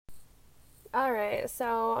Alright,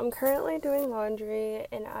 so I'm currently doing laundry,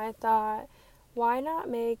 and I thought, why not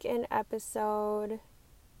make an episode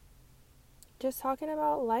just talking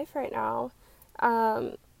about life right now?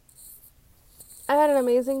 Um, I had an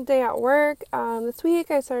amazing day at work. This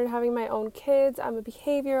week I started having my own kids. I'm a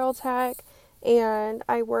behavioral tech, and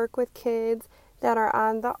I work with kids that are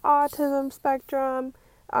on the autism spectrum.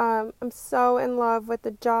 I'm so in love with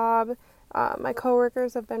the job. My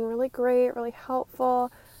coworkers have been really great, really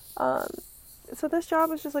helpful. Um, so this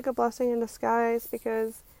job is just like a blessing in disguise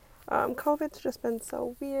because COVID's just been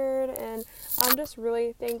so weird, and I'm just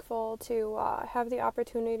really thankful to have the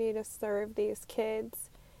opportunity to serve these kids.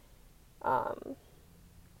 Um,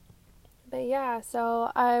 but yeah,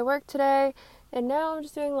 so I worked today, and now I'm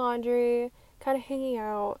just doing laundry, kind of hanging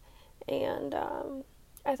out, and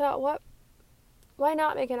I thought, why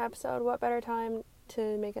not make an episode? What better time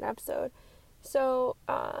to make an episode? So,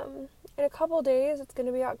 in a couple days, it's going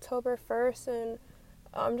to be October 1st, and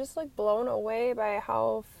I'm just, like, blown away by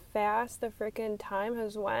how fast the freaking time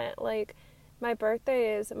has went. Like, my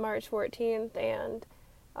birthday is March 14th, and,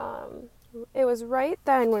 it was right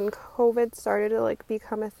then when COVID started to, like,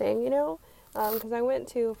 become a thing, because I went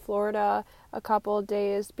to Florida a couple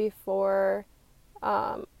days before,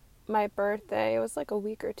 my birthday. It was, like, a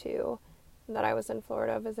week or two that I was in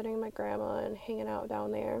Florida visiting my grandma and hanging out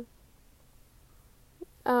down there.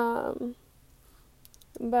 Um,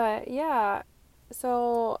 but yeah,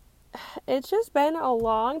 so it's just been a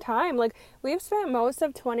long time. Like, we've spent most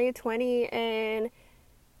of 2020 in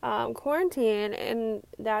quarantine, and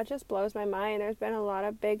that just blows my mind. There's been a lot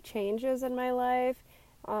of big changes in my life,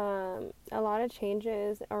 a lot of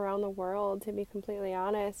changes around the world, to be completely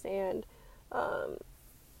honest. And um,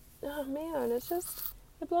 oh man,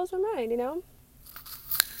 it blows my mind.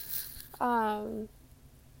 Um,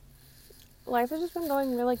 Life has just been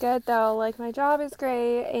going really good though. Like, my job is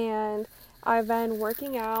great, and I've been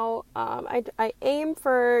working out. I aim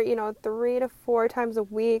for 3 to 4 times a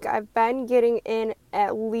week. I've been getting in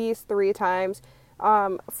at least 3 times.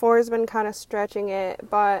 Four has been kind of stretching it,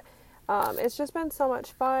 but it's just been so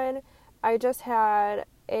much fun. I just had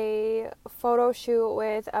a photo shoot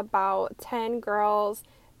with about 10 girls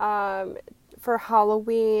for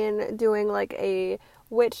Halloween, doing like a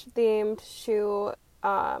witch themed shoot.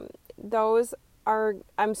 Those are,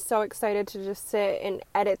 I'm so excited to just sit and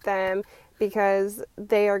edit them because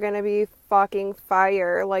they are going to be fucking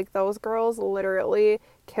fire. Like, those girls literally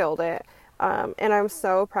killed it. And I'm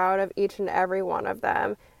so proud of each and every one of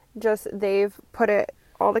them. Just, they've put it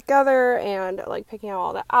all together, and like picking out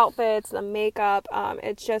all the outfits, the makeup.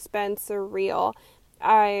 It's just been surreal.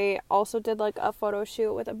 I also did like a photo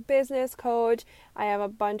shoot with a business coach. I have a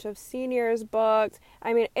bunch of seniors booked.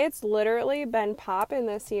 I mean, it's literally been popping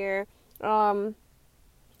this year.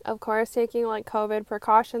 Of course, taking like COVID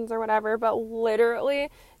precautions or whatever, but literally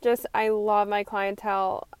just, I love my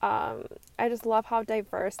clientele. I just love how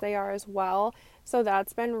diverse they are as well. So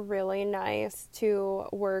that's been really nice to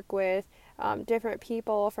work with different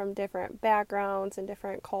people from different backgrounds and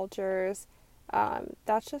different cultures.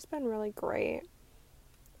 That's just been really great.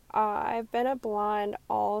 I've been a blonde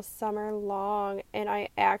all summer long, and I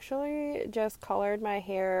actually just colored my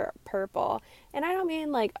hair purple. And I don't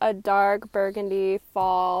mean like a dark burgundy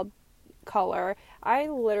fall color. I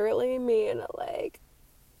literally mean like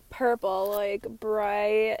purple, like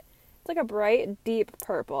bright. It's like a bright, deep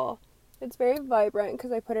purple. It's very vibrant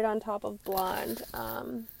because I put it on top of blonde.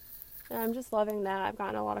 And I'm just loving that. I've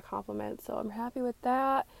gotten a lot of compliments, so I'm happy with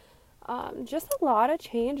that. Just a lot of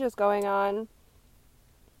changes going on.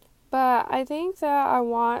 But I think that I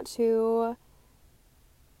want to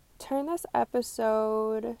turn this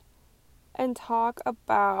episode and talk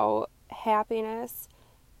about happiness.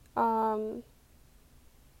 I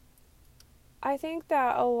think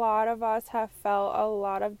that a lot of us have felt a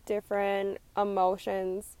lot of different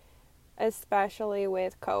emotions, especially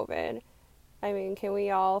with COVID. I mean, can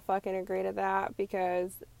we all fucking agree to that?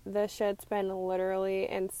 Because this shit's been literally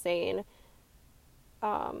insane.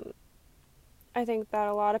 Um, I think that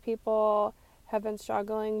a lot of people have been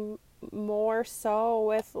struggling more so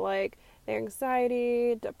with like their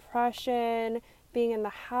anxiety, depression, being in the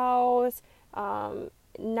house,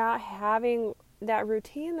 not having that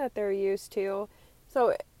routine that they're used to.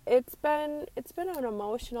 So it's been an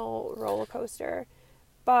emotional roller coaster.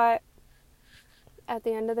 But at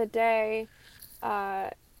the end of the day,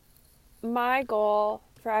 uh, my goal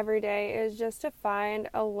for every day is just to find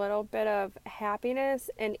a little bit of happiness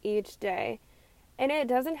in each day. And it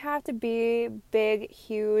doesn't have to be big,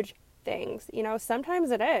 huge things.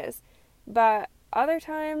 Sometimes it is. But other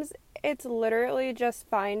times, it's literally just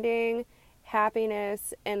finding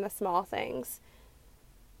happiness in the small things.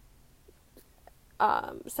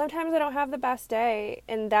 Sometimes I don't have the best day,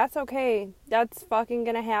 and that's okay. That's fucking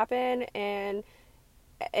gonna happen, and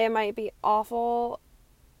it might be awful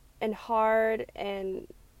and hard and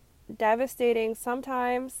devastating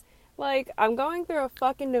sometimes. Like, I'm going through a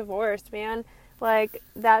fucking divorce, man. Like,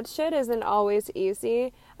 that shit isn't always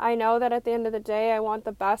easy. I know that at the end of the day, I want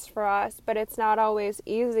the best for us, but it's not always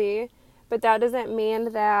easy. But that doesn't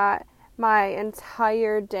mean that my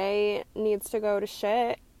entire day needs to go to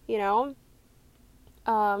shit, you know?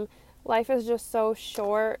 Life is just so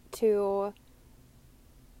short to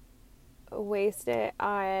waste it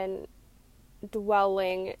on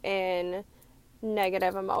dwelling in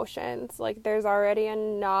negative emotions. Like, there's already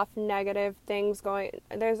enough negative things going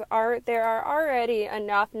there are already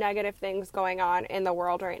enough negative things going on in the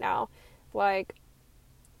world right now. Like,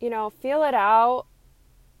 you know, feel it out.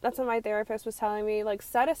 That's what my therapist was telling me. Like,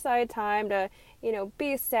 set aside time to, you know,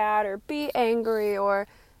 be sad or be angry or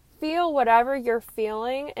feel whatever you're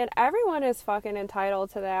feeling, and everyone is fucking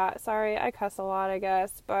entitled to that. Sorry, I cuss a lot, I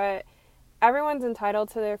guess, but everyone's entitled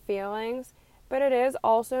to their feelings. But it is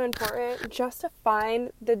also important just to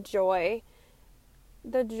find the joy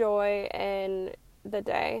in the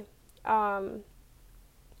day. I've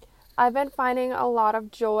been finding a lot of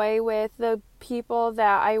joy with the people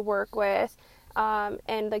that I work with,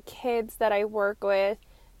 and the kids that I work with.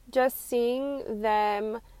 Just seeing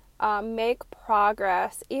them make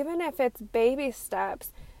progress, even if it's baby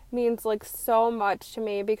steps, means like so much to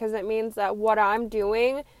me, because it means that what I'm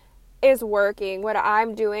doing is working, what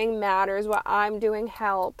I'm doing matters, what I'm doing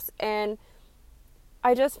helps, and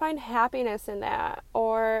I just find happiness in that.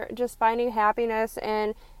 Or just finding happiness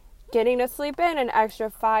in getting to sleep in an extra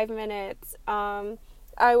 5 minutes.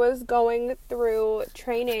 I was going through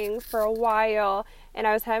training for a while, and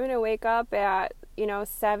I was having to wake up at,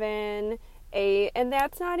 7, 8, and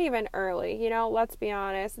that's not even early, let's be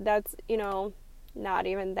honest, that's, not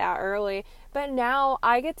even that early, but now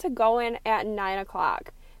I get to go in at 9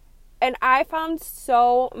 o'clock. And I found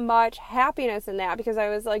so much happiness in that, because I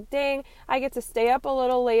was like, dang, I get to stay up a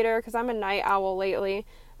little later, because I'm a night owl lately.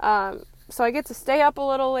 So I get to stay up a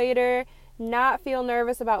little later, not feel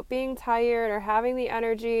nervous about being tired or having the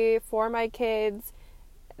energy for my kids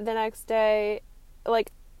the next day.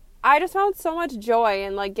 Like, I just found so much joy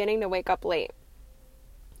in, like, getting to wake up late.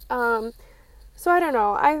 So I don't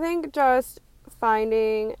know. I think just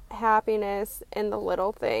finding happiness in the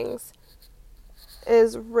little things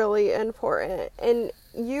is really important, and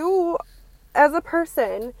you as a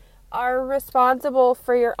person are responsible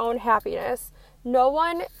for your own happiness. No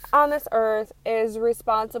one on this earth is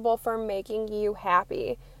responsible for making you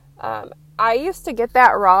happy. I used to get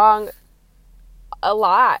that wrong a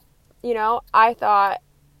lot. I thought,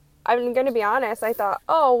 I'm going to be honest, I thought,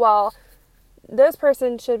 oh, well, this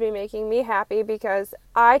person should be making me happy because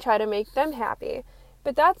I try to make them happy.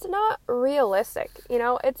 But that's not realistic.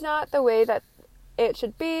 It's not the way that it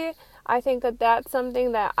should be. I think that that's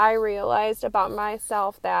something that I realized about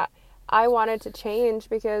myself that I wanted to change,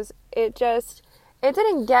 because it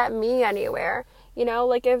didn't get me anywhere.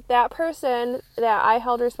 Like, if that person that I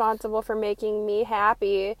held responsible for making me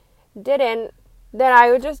happy didn't, then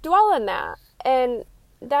I would just dwell in that. And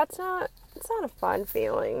it's not a fun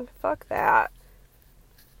feeling. Fuck that.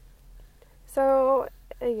 So,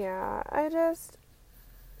 yeah,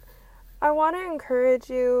 I want to encourage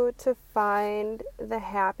you to find the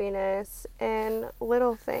happiness in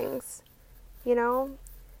little things,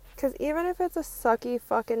 because even if it's a sucky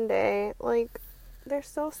fucking day, like, there's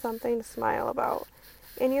still something to smile about,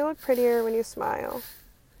 and you look prettier when you smile.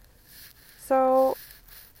 So,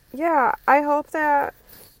 yeah, I hope that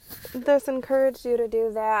this encouraged you to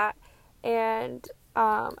do that, and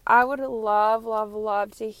I would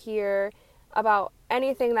love to hear about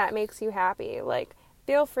anything that makes you happy. Like,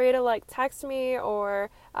 feel free to, like, text me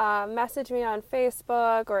or message me on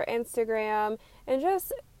Facebook or Instagram, and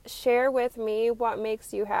just share with me what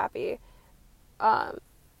makes you happy.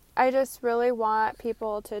 I just really want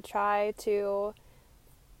people to try to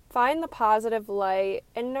find the positive light,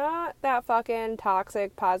 and not that fucking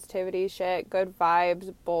toxic positivity shit, good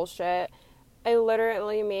vibes bullshit. I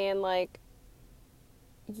literally mean, like,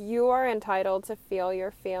 you are entitled to feel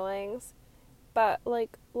your feelings, but,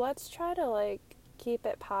 like, let's try to, like, keep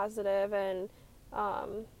it positive and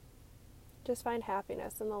just find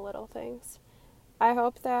happiness in the little things. I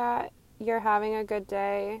hope that you're having a good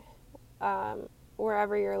day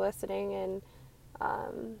wherever you're listening, and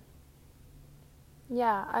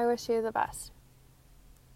yeah, I wish you the best.